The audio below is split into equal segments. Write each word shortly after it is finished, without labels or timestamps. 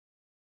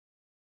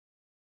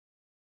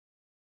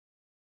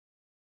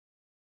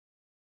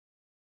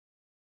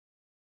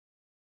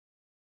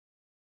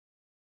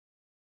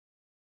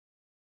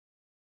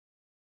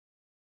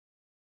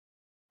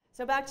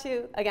So back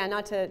to, again,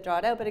 not to draw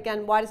it out, but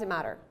again, why does it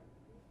matter?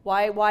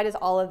 Why does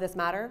all of this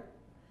matter?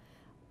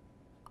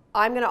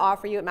 I'm going to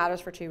offer you it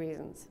matters for two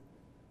reasons.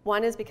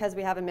 One is because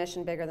we have a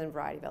mission bigger than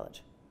Variety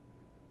Village.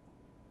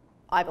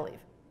 I believe.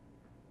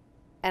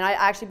 And I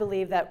actually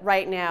believe that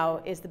right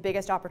now is the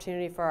biggest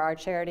opportunity for our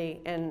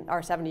charity in our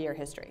 70-year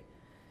history.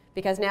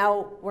 Because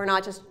now we're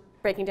not just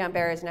breaking down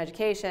barriers in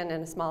education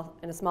in a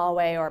small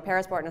way, or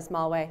parasport in a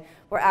small way.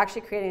 We're actually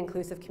creating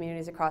inclusive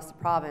communities across the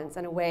province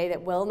in a way that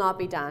will not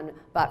be done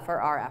but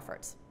for our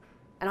efforts.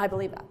 And I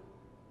believe that.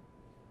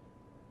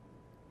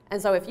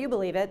 And so if you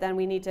believe it, then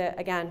we need to,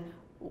 again,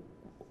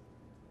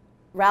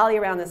 rally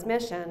around this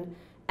mission.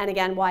 And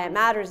again, why it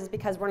matters is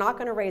because we're not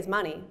going to raise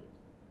money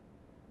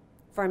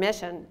for a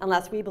mission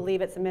unless we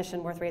believe it's a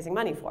mission worth raising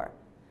money for.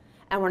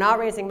 And we're not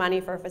raising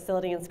money for a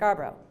facility in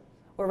Scarborough.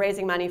 We're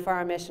raising money for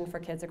our mission for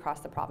kids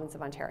across the province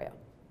of Ontario.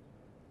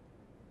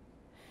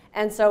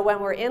 And so when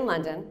we're in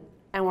London,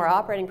 and we're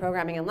operating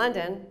programming in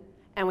London,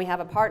 and we have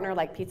a partner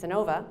like Pizza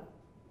Nova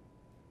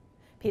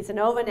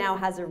now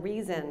has a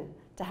reason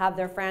to have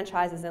their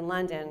franchises in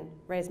London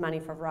raise money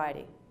for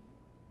Variety.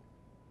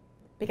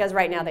 Because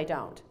right now they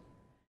don't.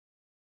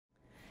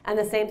 And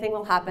the same thing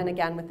will happen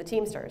again with the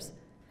Teamsters.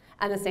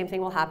 And the same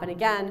thing will happen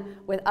again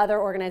with other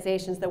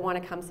organizations that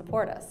want to come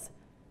support us.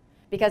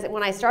 Because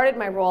when I started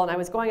my role and I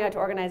was going out to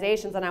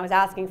organizations and I was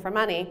asking for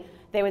money,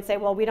 they would say,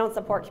 well, we don't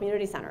support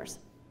community centers.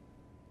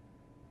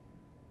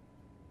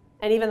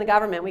 And even the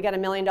government, we get $1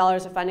 million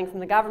of funding from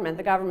the government.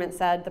 The government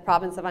said, the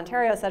province of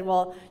Ontario said,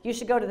 well, you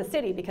should go to the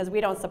city because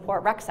we don't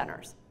support rec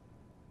centers.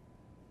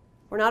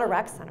 We're not a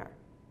rec center.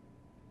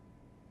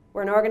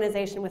 We're an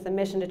organization with a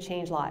mission to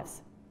change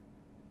lives.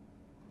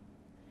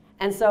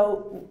 And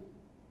so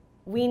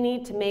we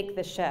need to make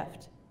the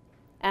shift.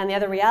 And the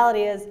other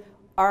reality is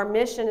our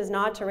mission is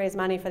not to raise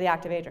money for the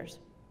active agers.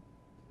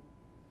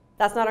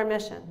 That's not our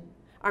mission.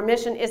 Our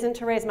mission isn't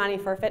to raise money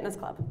for a fitness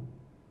club.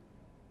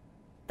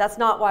 That's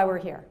not why we're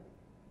here.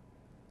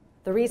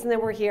 The reason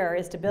that we're here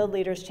is to build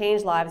leaders,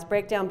 change lives,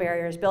 break down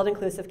barriers, build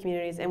inclusive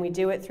communities, and we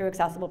do it through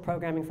accessible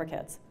programming for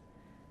kids.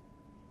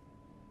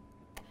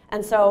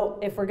 And so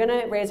if we're going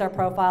to raise our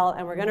profile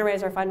and we're going to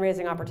raise our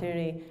fundraising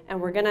opportunity and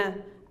we're going to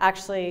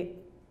actually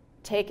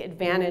take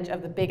advantage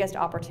of the biggest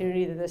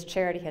opportunity that this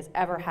charity has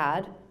ever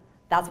had,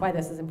 that's why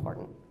this is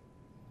important.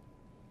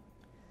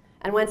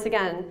 And once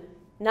again,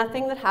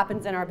 nothing that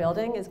happens in our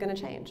building is going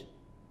to change.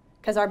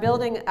 Because our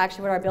building,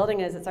 actually what our building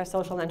is, it's our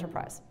social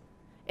enterprise.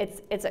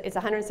 It's a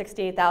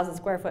 168,000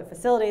 square foot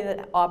facility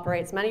that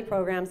operates many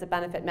programs that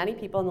benefit many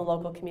people in the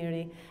local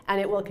community,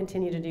 and it will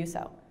continue to do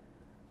so.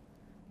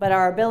 But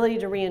our ability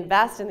to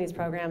reinvest in these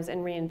programs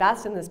and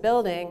reinvest in this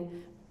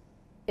building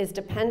is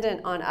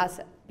dependent on us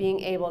being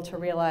able to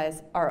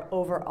realize our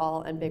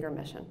overall and bigger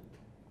mission.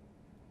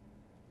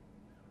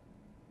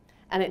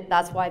 And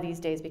that's why these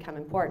days become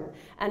important.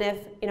 And if,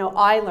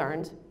 I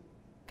learned,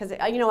 because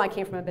I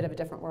came from a bit of a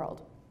different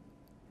world.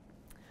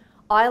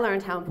 I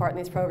learned how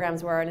important these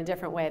programs were in a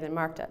different way than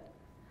Mark did.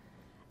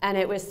 And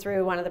it was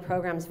through one of the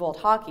programs, Volt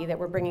Hockey, that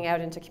we're bringing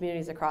out into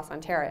communities across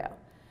Ontario.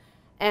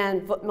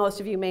 And most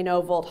of you may know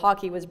Volt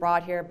Hockey was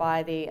brought here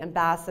by the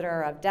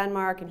ambassador of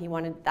Denmark,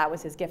 and that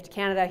was his gift to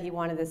Canada. He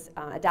wanted this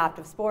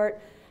adaptive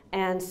sport.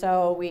 And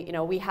so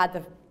we had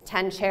the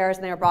 10 chairs,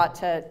 and they were brought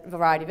to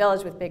Variety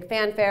Village with big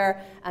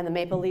fanfare, and the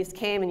Maple Leafs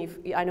came,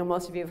 and I know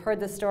most of you have heard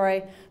this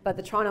story, but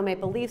the Toronto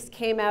Maple Leafs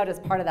came out as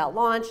part of that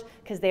launch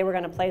because they were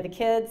going to play the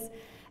kids.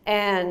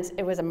 And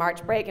it was a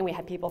March break, and we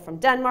had people from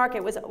Denmark.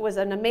 It was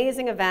an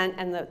amazing event,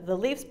 and the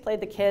Leafs played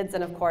the kids,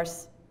 and of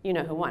course, you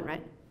know who won,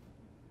 right?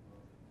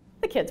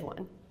 The kids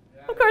won.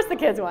 Of course the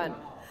kids won,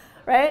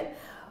 right?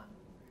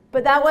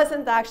 But that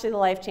wasn't actually the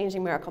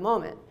life-changing miracle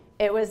moment.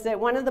 It was that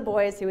one of the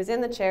boys who was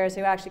in the chairs,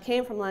 who actually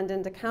came from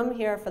London to come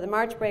here for the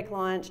March break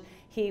launch,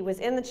 he was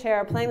in the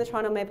chair playing the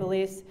Toronto Maple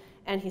Leafs,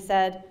 and he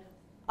said,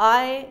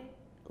 I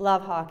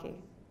love hockey.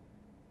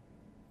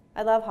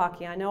 I love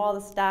hockey. I know all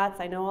the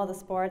stats, I know all the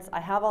sports, I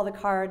have all the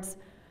cards.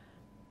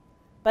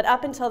 But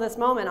up until this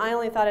moment, I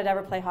only thought I'd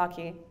ever play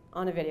hockey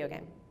on a video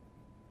game.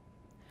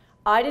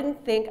 I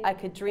didn't think I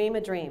could dream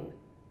a dream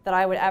that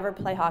I would ever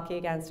play hockey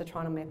against a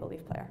Toronto Maple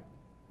Leaf player.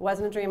 It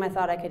wasn't a dream I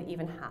thought I could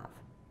even have.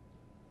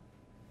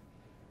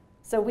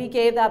 So we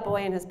gave that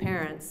boy and his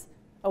parents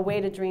a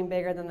way to dream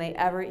bigger than they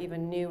ever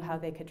even knew how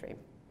they could dream.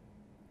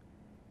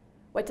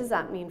 What does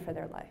that mean for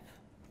their life?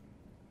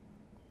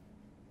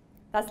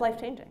 That's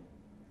life-changing.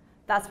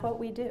 That's what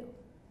we do.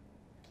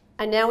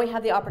 And now we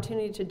have the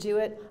opportunity to do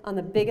it on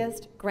the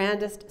biggest,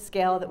 grandest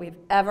scale that we've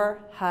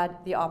ever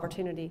had the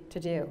opportunity to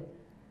do.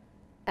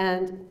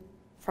 And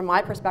from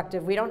my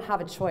perspective, we don't have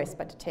a choice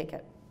but to take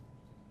it.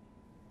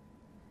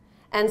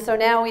 And so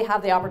now we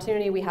have the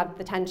opportunity, we have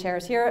the 10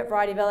 chairs here at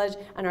Variety Village,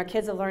 and our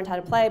kids have learned how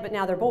to play, but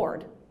now they're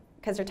bored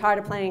because they're tired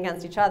of playing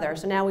against each other.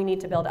 So now we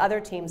need to build other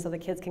teams so the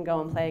kids can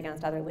go and play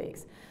against other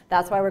leagues.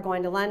 That's why we're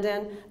going to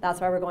London,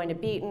 that's why we're going to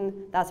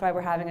Beaton, that's why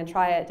we're having a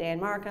tryout day in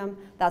Markham,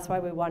 that's why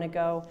we want to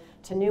go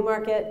to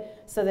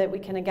Newmarket, so that we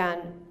can,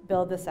 again,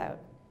 build this out.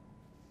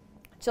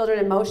 Children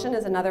in Motion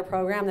is another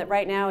program that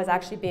right now is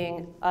actually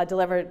being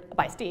delivered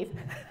by Steve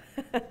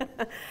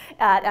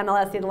at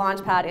MLSC, the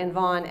Launchpad in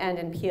Vaughan and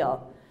in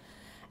Peel.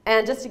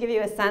 And just to give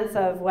you a sense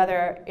of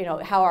whether,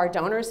 how our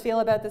donors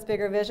feel about this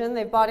bigger vision,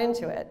 they've bought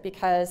into it,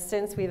 because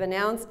since we've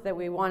announced that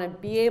we want to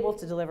be able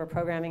to deliver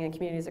programming in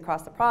communities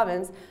across the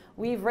province,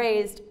 we've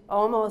raised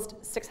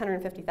almost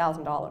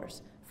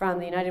 $650,000 from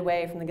the United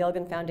Way, from the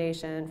Gilligan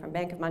Foundation, from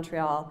Bank of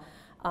Montreal,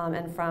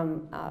 and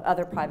from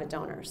other private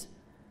donors.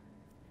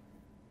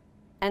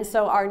 And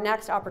so our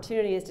next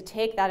opportunity is to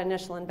take that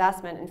initial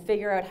investment and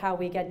figure out how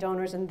we get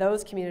donors in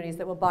those communities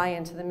that will buy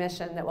into the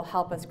mission, that will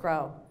help us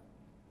grow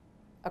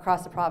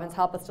across the province,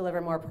 help us deliver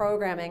more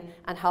programming,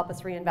 and help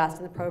us reinvest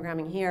in the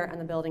programming here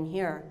and the building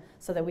here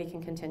so that we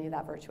can continue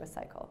that virtuous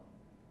cycle.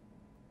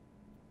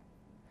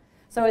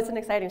 So it's an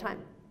exciting time.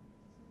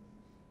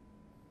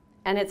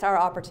 And it's our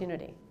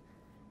opportunity.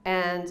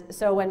 And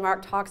so when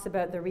Mark talks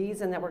about the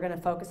reason that we're going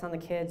to focus on the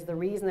kids, the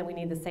reason that we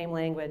need the same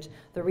language,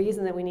 the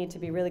reason that we need to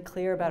be really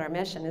clear about our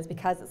mission is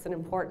because it's an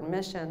important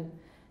mission.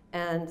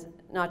 And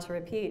not to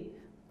repeat,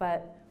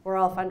 but we're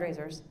all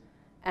fundraisers.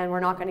 And we're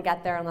not going to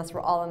get there unless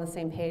we're all on the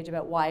same page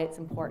about why it's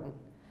important.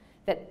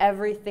 That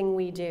everything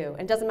we do,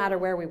 and it doesn't matter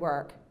where we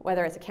work,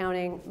 whether it's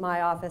accounting,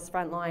 my office,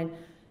 frontline,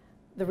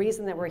 the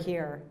reason that we're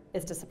here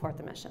is to support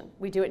the mission.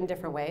 We do it in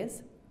different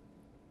ways.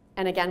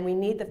 And again, we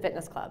need the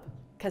fitness club,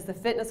 because the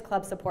fitness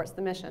club supports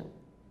the mission.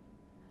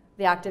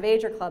 The Active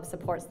Ager Club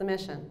supports the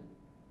mission.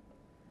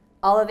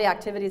 All of the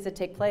activities that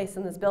take place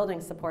in this building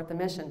support the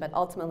mission, but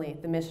ultimately,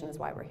 the mission is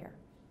why we're here.